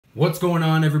What's going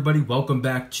on, everybody? Welcome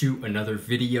back to another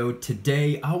video.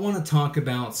 Today I want to talk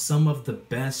about some of the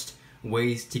best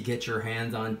ways to get your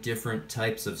hands on different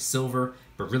types of silver.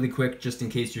 But really quick, just in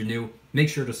case you're new, make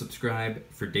sure to subscribe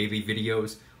for daily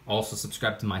videos. Also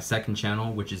subscribe to my second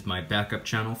channel, which is my backup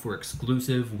channel for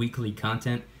exclusive weekly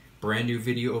content. Brand new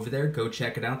video over there. Go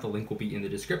check it out. The link will be in the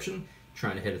description.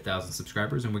 Trying to hit 1,000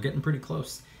 subscribers and we're getting pretty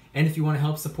close. And if you want to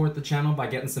help support the channel by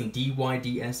getting some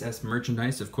DYDSS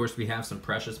merchandise, of course we have some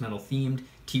precious metal themed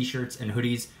t-shirts and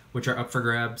hoodies, which are up for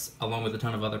grabs, along with a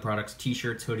ton of other products,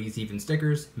 t-shirts, hoodies, even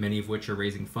stickers, many of which are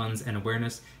raising funds and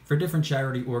awareness for different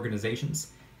charity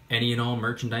organizations. Any and all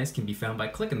merchandise can be found by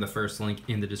clicking the first link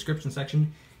in the description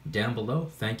section down below.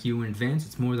 Thank you in advance,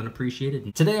 it's more than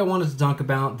appreciated. Today I wanted to talk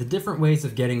about the different ways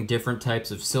of getting different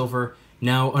types of silver.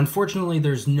 Now, unfortunately,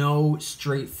 there's no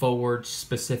straightforward,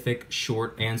 specific,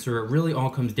 short answer. It really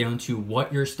all comes down to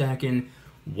what you're stacking,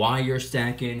 why you're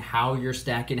stacking,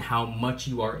 how much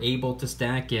you are able to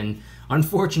stack, and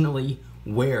unfortunately,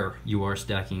 where you are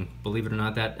stacking. Believe it or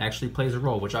not, that actually plays a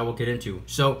role, which I will get into.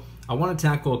 So I want to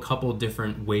tackle a couple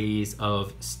different ways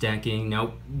of stacking.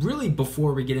 Now, really,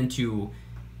 before we get into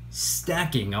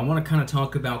stacking, I want to kind of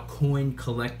talk about coin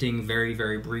collecting very,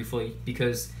 very briefly,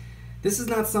 because this is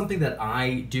not something that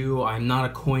I do. I'm not a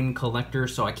coin collector,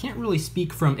 so I can't really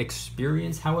speak from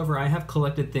experience. However, I have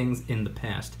collected things in the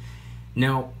past.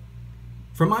 Now,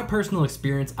 from my personal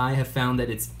experience, I have found that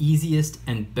it's easiest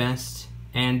and best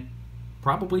and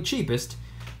probably cheapest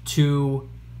to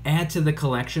add to the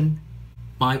collection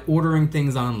by ordering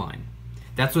things online.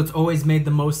 That's what's always made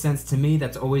the most sense to me.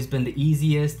 That's always been the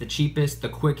easiest, the cheapest, the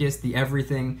quickest, the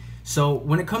everything. So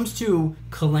when it comes to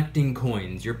collecting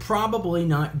coins, you're probably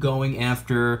not going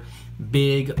after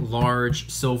big, large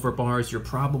silver bars. You're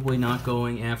probably not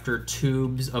going after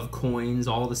tubes of coins,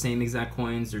 all the same exact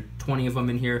coins. There are 20 of them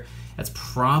in here. That's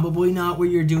probably not what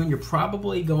you're doing. You're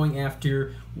probably going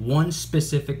after one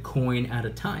specific coin at a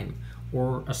time,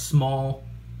 or a small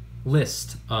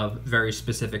list of very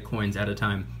specific coins at a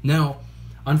time. Now,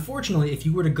 unfortunately, if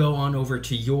you were to go on over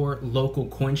to your local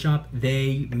coin shop,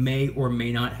 they may or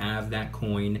may not have that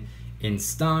coin in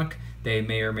stock. They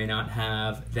may or may not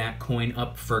have that coin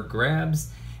up for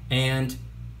grabs, and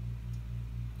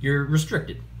you're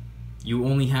restricted. You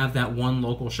only have that one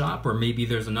local shop, or maybe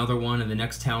there's another one in the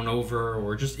next town over,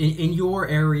 or just in your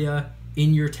area,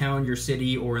 in your town, your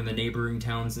city, or in the neighboring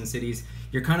towns and cities.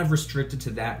 You're kind of restricted to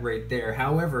that right there.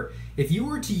 However, if you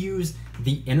were to use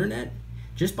the internet,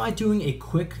 just by doing a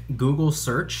quick Google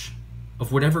search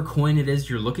of whatever coin it is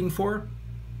you're looking for,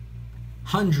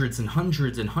 hundreds and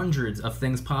hundreds and hundreds of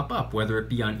things pop up, whether it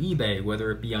be on eBay,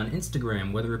 whether it be on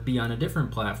Instagram, whether it be on a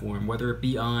different platform, whether it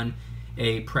be on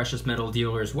a precious metal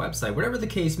dealer's website, whatever the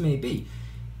case may be.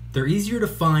 They're easier to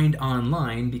find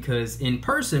online because in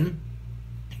person,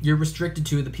 you're restricted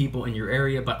to the people in your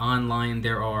area, but online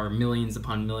there are millions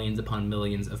upon millions upon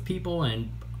millions of people,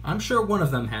 and I'm sure one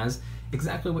of them has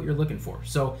exactly what you're looking for.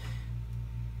 So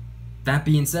that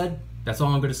being said, that's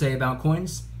all I'm going to say about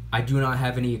coins. I do not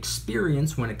have any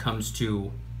experience when it comes to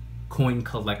coin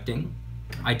collecting.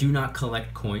 I do not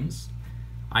collect coins.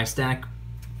 I stack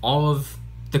all of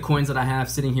the coins that I have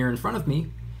sitting here in front of me,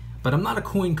 but I'm not a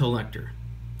coin collector.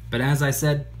 But as I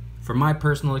said, from my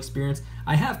personal experience,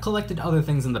 I have collected other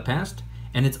things in the past,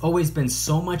 and it's always been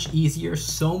so much easier,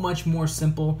 so much more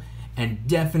simple, and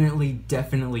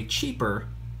definitely cheaper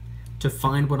to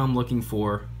find what I'm looking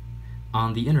for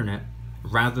on the internet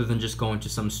rather than just going to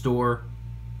some store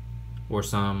or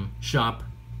some shop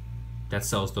that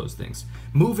sells those things.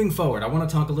 Moving forward, I want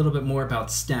to talk a little bit more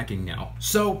about stacking now.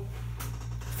 So,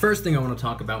 first thing I want to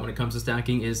talk about when it comes to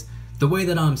stacking is the way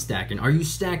that I'm stacking. Are you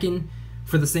stacking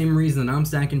for the same reason that I'm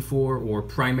stacking for, or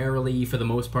primarily, for the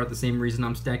most part, the same reason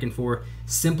I'm stacking for,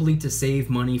 simply to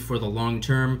save money for the long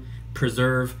term,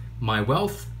 preserve my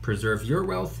wealth, preserve your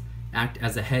wealth, act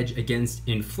as a hedge against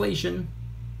inflation?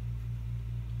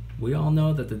 We all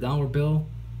know that the dollar bill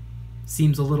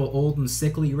seems a little old and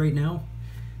sickly right now,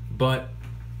 but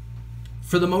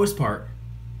for the most part,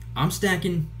 I'm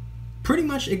stacking pretty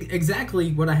much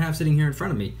exactly what I have sitting here in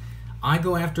front of me. I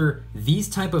go after these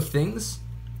type of things,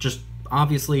 just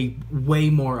obviously way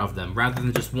more of them, rather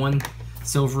than just one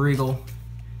silver eagle,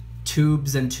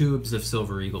 tubes and tubes of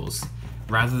silver eagles,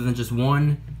 rather than just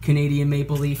one Canadian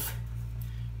maple leaf,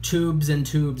 tubes and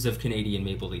tubes of Canadian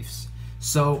maple leafs.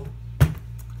 So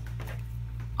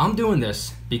I'm doing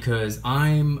this because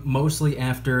I'm mostly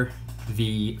after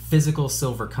the physical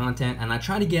silver content, and I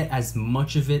try to get as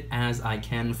much of it as I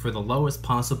can for the lowest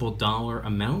possible dollar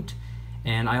amount.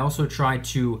 And I also try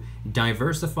to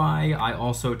diversify. I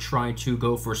also try to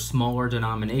go for smaller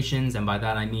denominations, and by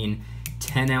that I mean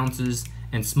 10 ounces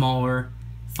and smaller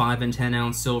 5 and 10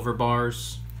 ounce silver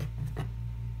bars,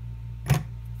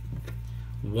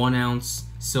 1 ounce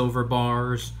silver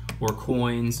bars or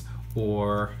coins,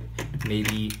 or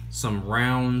maybe some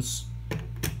rounds.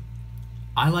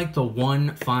 I like the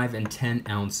 1, 5, and 10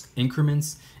 ounce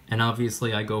increments, and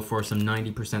obviously I go for some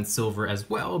 90% silver as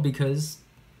well because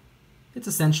it's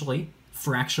essentially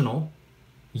fractional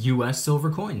US silver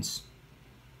coins.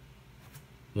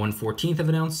 1/14 of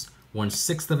an ounce,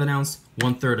 1/6 of an ounce,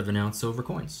 1/3 of an ounce silver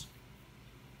coins.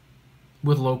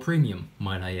 With low premium,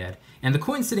 might I add. And the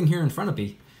coins sitting here in front of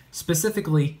me,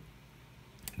 specifically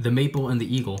the maple and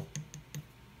the eagle,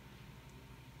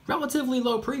 relatively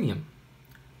low premium.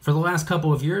 For the last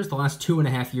couple of years, the last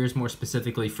 2.5 years more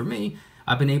specifically for me,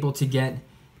 I've been able to get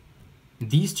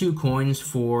these two coins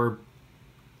for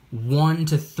 $1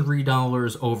 to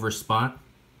 $3 over spot,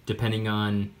 depending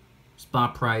on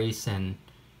spot price and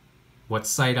what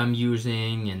site I'm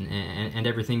using and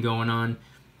everything going on.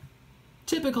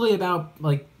 Typically about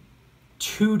like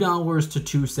 $2 to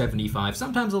 $2.75,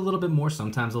 sometimes a little bit more,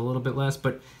 sometimes a little bit less,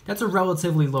 but that's a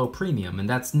relatively low premium, and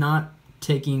that's not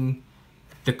taking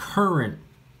the current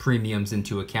premiums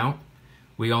into account.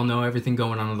 We all know everything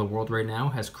going on in the world right now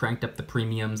has cranked up the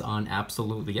premiums on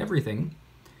absolutely everything.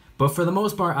 But for the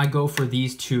most part, I go for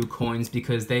these two coins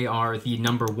because they are the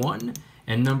 #1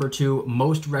 and #2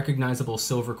 most recognizable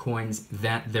silver coins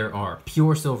that there are.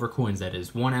 Pure silver coins, that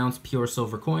is. 1 ounce pure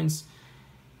silver coins,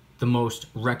 the most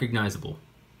recognizable,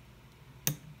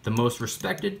 the most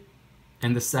respected,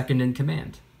 and the second in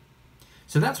command.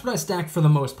 So that's what I stack for the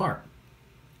most part.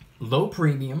 Low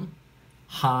premium,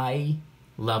 high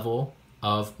level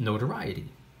of notoriety.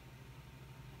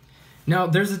 Now,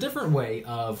 there's a different way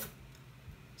of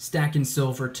stacking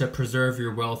silver to preserve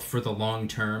your wealth for the long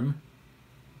term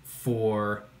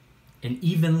for an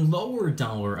even lower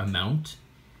dollar amount,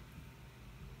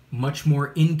 much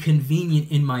more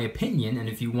inconvenient in my opinion. And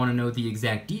if you want to know the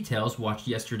exact details, watch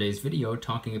yesterday's video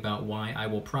talking about why I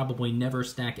will probably never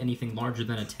stack anything larger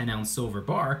than a 10 ounce silver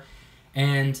bar.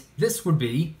 And this would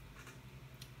be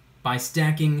by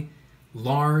stacking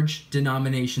large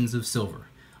denominations of silver.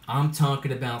 I'm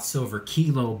talking about silver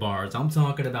kilo bars. I'm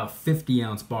talking about 50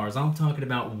 ounce bars. I'm talking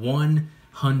about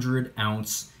 100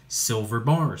 ounce silver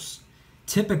bars.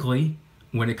 Typically,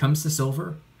 when it comes to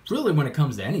silver, really when it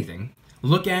comes to anything,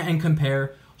 look at and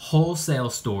compare wholesale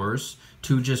stores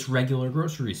to just regular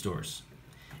grocery stores.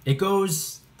 It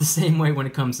goes the same way when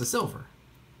it comes to silver.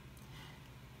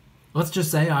 Let's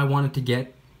just say I wanted to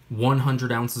get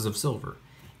 100 ounces of silver.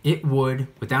 It would,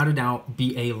 without a doubt,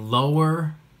 be a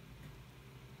lower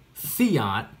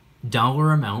fiat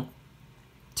dollar amount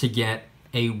to get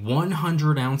a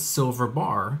 100 ounce silver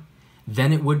bar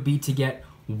than it would be to get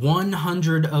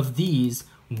 100 of these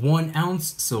 1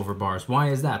 ounce silver bars. Why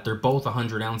is that? They're both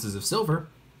 100 ounces of silver,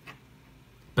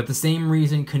 but the same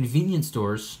reason convenience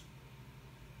stores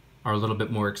are a little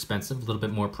bit more expensive, a little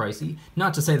bit more pricey.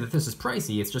 Not to say that this is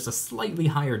pricey, it's just a slightly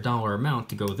higher dollar amount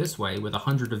to go this way with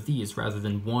 100 of these rather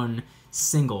than one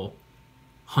single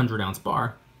 100 ounce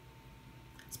bar.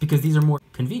 It's because these are more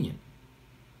convenient.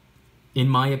 In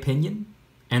my opinion,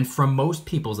 and from most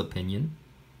people's opinion,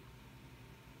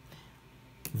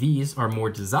 these are more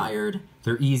desired,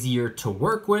 they're easier to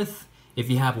work with. If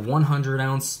you have a 100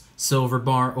 ounce silver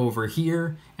bar over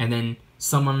here, and then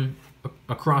someone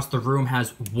across the room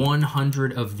has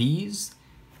 100 of these,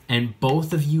 and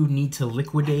both of you need to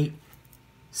liquidate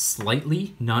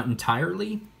slightly, not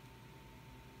entirely,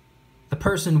 the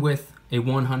person with a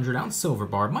 100 ounce silver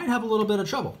bar might have a little bit of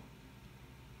trouble.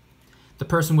 The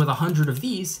person with 100 of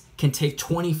these can take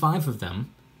 25 of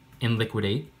them and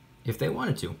liquidate if they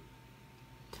wanted to.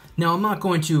 Now, I'm not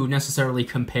going to necessarily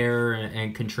compare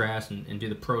and contrast and do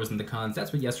the pros and the cons.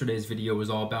 That's what yesterday's video was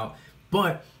all about.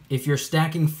 But if you're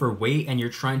stacking for weight and you're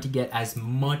trying to get as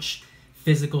much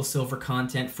physical silver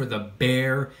content for the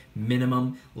bare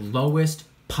minimum, lowest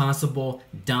possible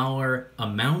dollar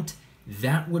amount,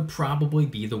 that would probably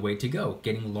be the way to go.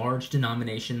 Getting large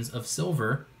denominations of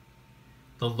silver,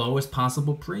 the lowest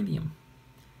possible premium.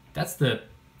 That's the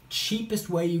cheapest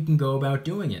way you can go about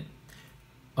doing it.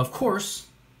 Of course,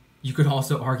 you could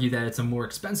also argue that it's a more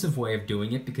expensive way of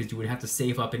doing it because you would have to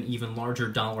save up an even larger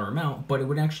dollar amount, but it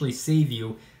would actually save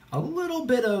you a little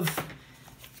bit of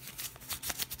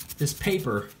this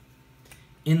paper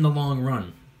in the long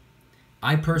run.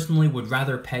 I personally would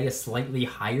rather pay a slightly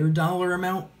higher dollar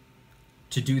amount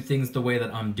to do things the way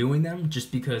that I'm doing them,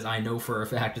 just because I know for a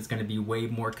fact it's going to be way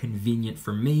more convenient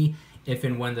for me if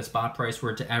and when the spot price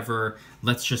were to ever,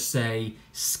 let's just say,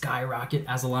 skyrocket,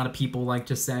 as a lot of people like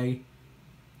to say.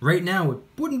 Right now, it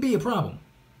wouldn't be a problem.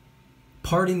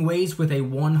 Parting ways with a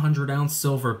 100 ounce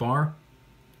silver bar,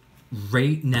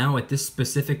 right now at this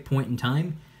specific point in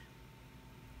time,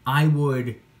 I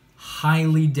would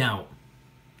highly doubt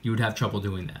you would have trouble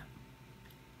doing that.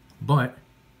 But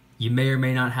you may or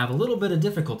may not have a little bit of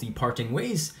difficulty parting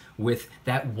ways with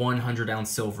that 100-ounce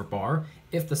silver bar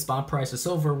if the spot price of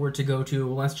silver were to go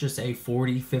to, let's just say,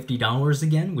 $40, $50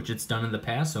 again, which it's done in the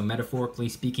past, so metaphorically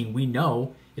speaking, we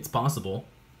know it's possible.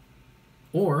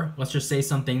 Or, let's just say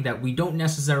something that we don't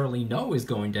necessarily know is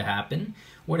going to happen.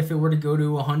 What if it were to go to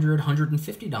 $100,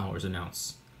 $150 an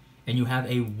ounce? And you have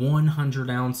a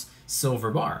 100-ounce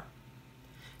silver bar.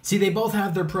 See, they both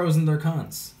have their pros and their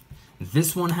cons.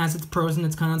 This one has its pros and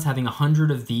its cons. Having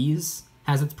 100 of these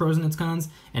has its pros and its cons.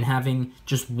 And having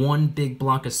just one big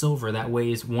block of silver that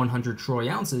weighs 100 troy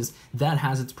ounces, that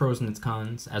has its pros and its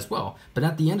cons as well. But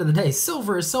at the end of the day,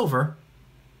 silver is silver.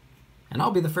 And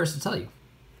I'll be the first to tell you,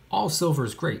 all silver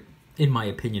is great, in my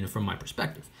opinion and from my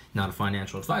perspective. Not a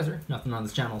financial advisor. Nothing on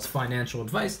this channel is financial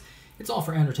advice. It's all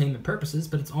for entertainment purposes,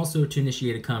 but it's also to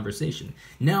initiate a conversation.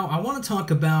 Now, I want to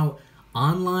talk about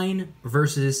online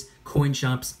versus coin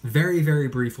shops very, very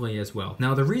briefly as well.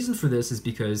 Now, the reason for this is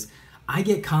because I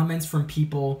get comments from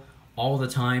people all the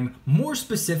time, more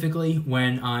specifically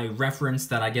when I reference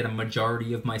that I get a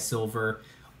majority of my silver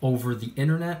over the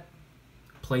internet,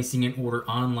 placing an order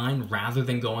online rather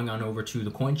than going on over to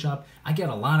the coin shop. I get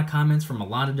a lot of comments from a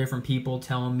lot of different people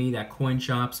telling me that coin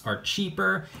shops are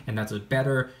cheaper and that's a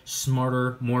better,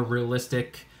 smarter, more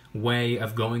realistic way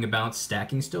of going about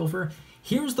stacking silver.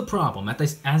 Here's the problem.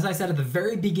 As I said at the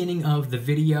very beginning of the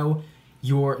video,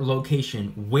 your location,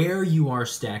 where you are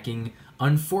stacking,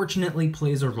 unfortunately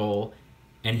plays a role,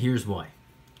 and here's why.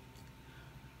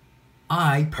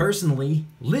 I personally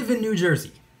live in New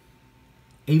Jersey,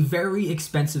 a very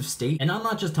expensive state, and I'm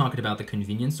not just talking about the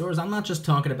convenience stores, I'm not just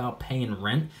talking about paying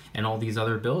rent and all these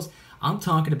other bills, I'm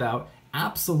talking about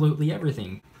absolutely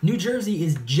everything. New Jersey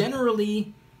is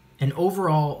generally an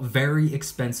overall very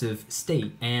expensive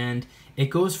state, and it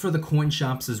goes for the coin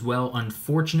shops as well.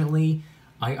 Unfortunately,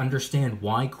 I understand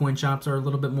why coin shops are a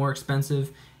little bit more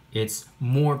expensive. It's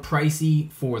more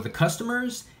pricey for the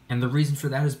customers, and the reason for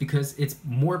that is because it's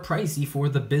more pricey for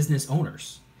the business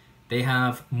owners. They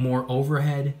have more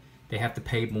overhead, they have to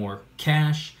pay more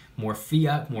cash, more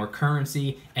fiat, more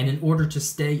currency, and in order to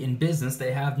stay in business,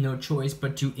 they have no choice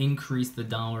but to increase the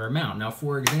dollar amount. Now,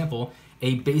 for example,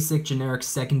 a basic generic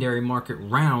secondary market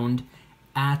round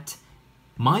at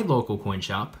my local coin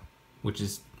shop, which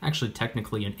is actually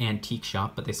technically an antique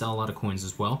shop, but they sell a lot of coins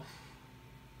as well.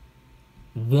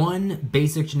 One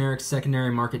basic generic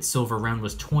secondary market silver round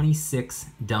was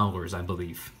 $26, I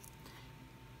believe.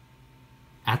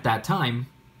 At that time,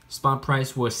 spot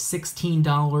price was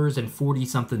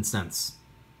 $16.40-something cents.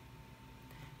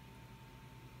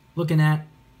 Looking at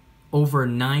over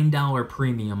 $9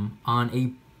 premium on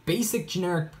a basic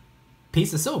generic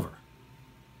piece of silver.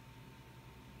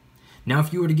 Now,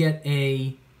 if you were to get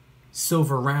a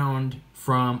silver round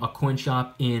from a coin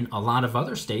shop in a lot of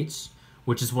other states,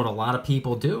 which is what a lot of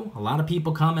people do. A lot of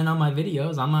people comment on my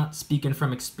videos. I'm not speaking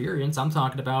from experience. I'm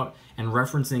talking about and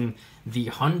referencing the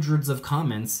hundreds of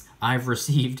comments I've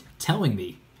received telling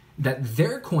me that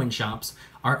their coin shops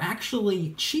are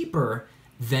actually cheaper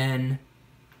than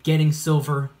getting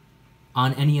silver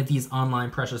on any of these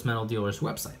online precious metal dealers'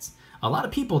 websites. A lot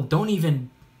of people don't even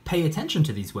pay attention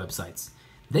to these websites.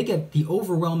 They get the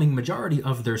overwhelming majority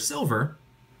of their silver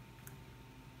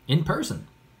in person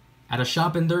at a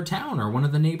shop in their town or one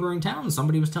of the neighboring towns.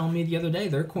 Somebody was telling me the other day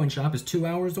their coin shop is 2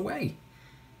 hours away.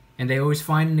 And they always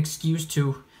find an excuse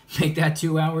to make that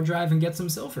 2-hour drive and get some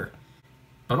silver.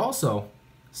 But also,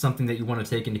 something that you want to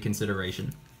take into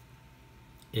consideration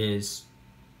is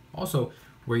also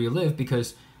where you live,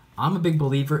 because I'm a big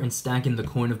believer in stacking the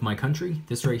coin of my country.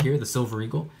 This right here, the Silver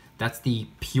Eagle, that's the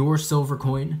pure silver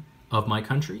coin of my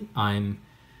country. I'm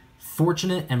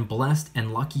fortunate and blessed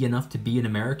and lucky enough to be an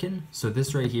American, so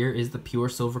this right here is the pure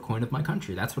silver coin of my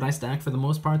country. That's what I stack for the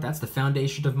most part. That's the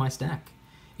foundation of my stack.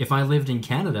 If I lived in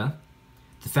Canada,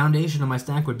 the foundation of my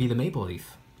stack would be the maple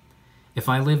leaf. If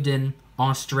I lived in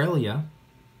Australia,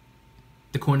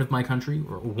 the coin of my country,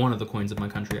 or one of the coins of my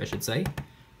country, I should say,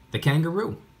 the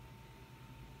kangaroo.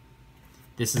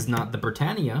 This is not the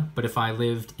Britannia, but if I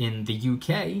lived in the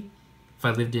UK, if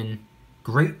I lived in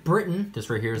Great Britain, this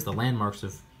right here is the landmarks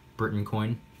of Britain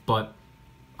coin, but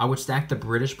I would stack the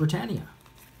British Britannia.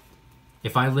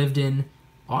 If I lived in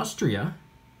Austria,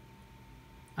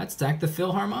 I'd stack the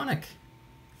Philharmonic.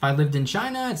 If I lived in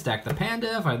China, I'd stack the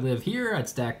Panda. If I live here, I'd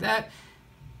stack that.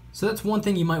 So that's one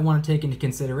thing you might want to take into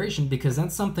consideration, because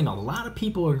that's something a lot of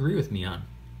people agree with me on.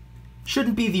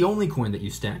 Shouldn't be the only coin that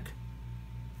you stack,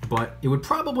 but it would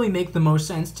probably make the most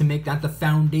sense to make that the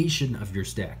foundation of your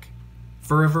stack.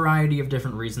 for a variety of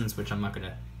different reasons, which I'm not going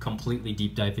to completely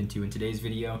deep dive into in today's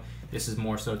video. This is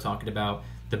more so talking about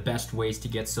the best ways to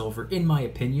get silver, in my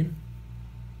opinion.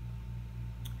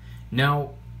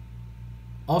 Now,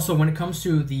 also when it comes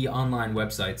to the online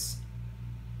websites,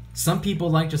 some people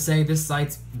like to say this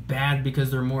site's bad because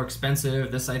they're more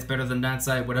expensive, this site's better than that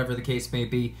site, whatever the case may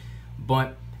be.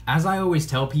 But as I always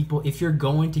tell people, if you're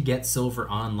going to get silver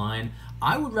online,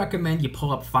 I would recommend you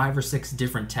pull up 5 or 6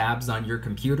 different tabs on your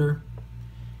computer.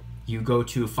 You go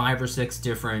to 5 or 6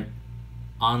 different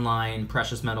online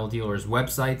precious metal dealers'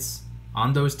 websites.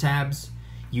 On those tabs,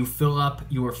 you fill up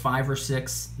your 5 or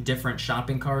 6 different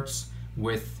shopping carts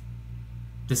with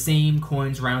the same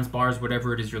coins, rounds, bars,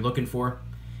 whatever it is you're looking for,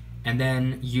 and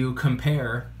then you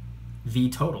compare the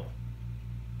total.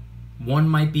 One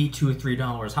might be $2 or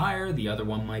 $3 higher, the other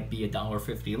one might be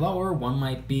 $1.50 lower, one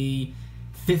might be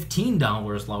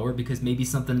 $15 lower because maybe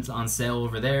something's on sale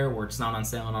over there or it's not on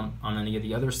sale on any of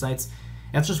the other sites.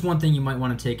 That's just one thing you might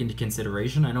want to take into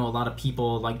consideration. I know a lot of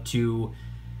people like to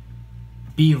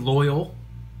be loyal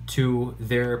to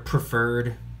their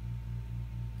preferred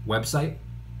website.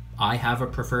 I have a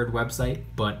preferred website,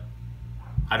 but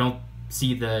I don't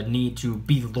see the need to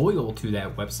be loyal to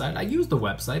that website. I use the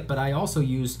website, but I also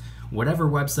use whatever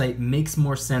website makes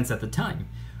more sense at the time.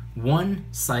 One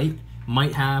site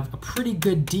might have a pretty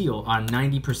good deal on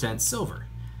 90% silver.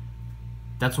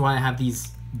 That's why I have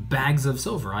these bags of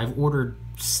silver. I've ordered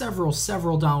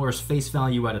several dollars face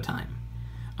value at a time.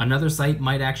 Another site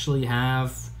might actually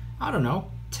have, I don't know,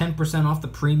 10% off the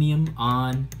premium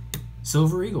on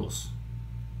Silver Eagles.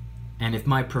 And if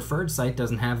my preferred site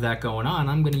doesn't have that going on,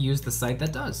 I'm going to use the site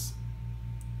that does.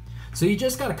 So you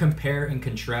just got to compare and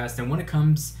contrast. And when it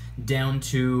comes down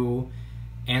to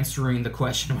answering the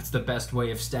question, what's the best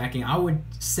way of stacking, I would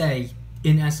say,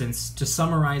 in essence, to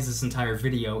summarize this entire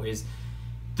video, is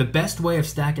the best way of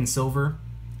stacking silver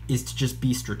is to just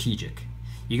be strategic.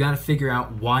 You got to figure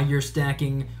out why you're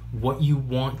stacking, what you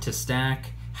want to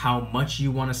stack, how much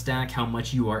you want to stack, how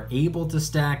much you are able to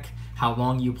stack, how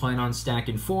long you plan on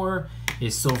stacking for.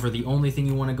 Is silver the only thing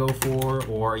you want to go for,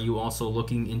 or are you also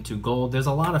looking into gold? There's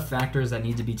a lot of factors that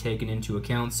need to be taken into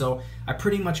account. So I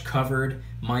pretty much covered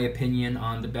my opinion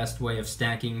on the best way of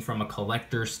stacking from a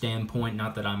collector standpoint.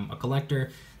 Not that I'm a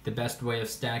collector. The best way of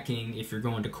stacking if you're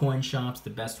going to coin shops, the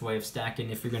best way of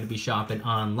stacking if you're going to be shopping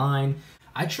online.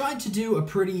 I tried to do a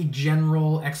pretty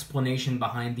general explanation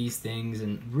behind these things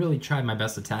and really tried my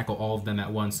best to tackle all of them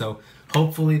at once. So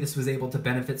hopefully this was able to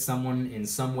benefit someone in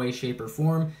some way, shape, or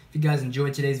form. If you guys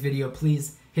enjoyed today's video,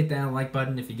 please hit that like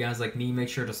button. If you guys like me, make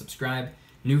sure to subscribe.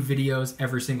 New videos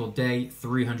every single day,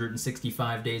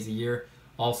 365 days a year.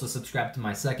 Also subscribe to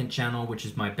my second channel, which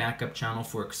is my backup channel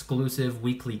for exclusive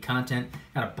weekly content.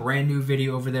 Got a brand new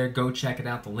video over there. Go check it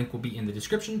out. The link will be in the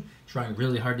description. Trying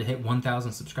really hard to hit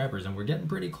 1,000 subscribers, and we're getting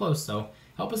pretty close, so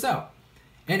help us out.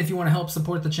 And if you want to help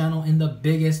support the channel in the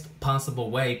biggest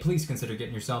possible way, please consider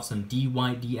getting yourself some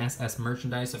DYDSS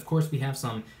merchandise. Of course, we have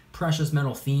some precious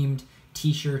metal themed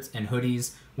t-shirts and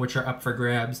hoodies, which are up for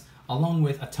grabs, along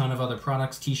with a ton of other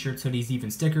products, t-shirts, hoodies,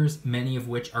 even stickers, many of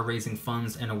which are raising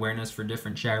funds and awareness for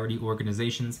different charity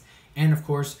organizations. And of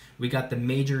course, we got the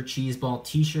major cheeseball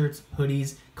t-shirts,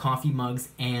 hoodies, coffee mugs,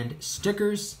 and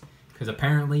stickers, because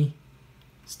apparently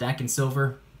stacking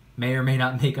silver may or may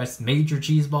not make us major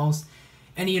cheeseballs.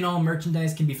 Any and all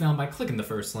merchandise can be found by clicking the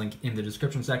first link in the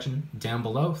description section down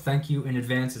below. Thank you in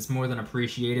advance, it's more than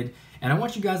appreciated. And I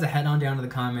want you guys to head on down to the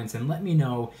comments and let me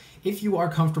know if you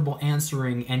are comfortable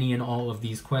answering any and all of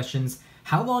these questions.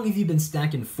 How long have you been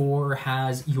stacking for?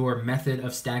 Has your method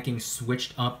of stacking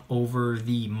switched up over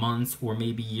the months or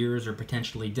maybe years or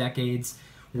potentially decades?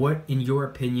 What, in your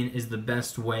opinion, is the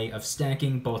best way of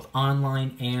stacking, both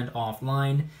online and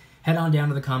offline? Head on down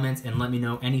to the comments and let me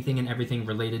know anything and everything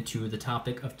related to the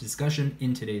topic of discussion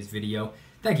in today's video.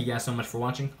 Thank you guys so much for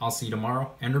watching. I'll see you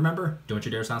tomorrow. And remember, don't you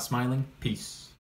dare stop smiling. Peace.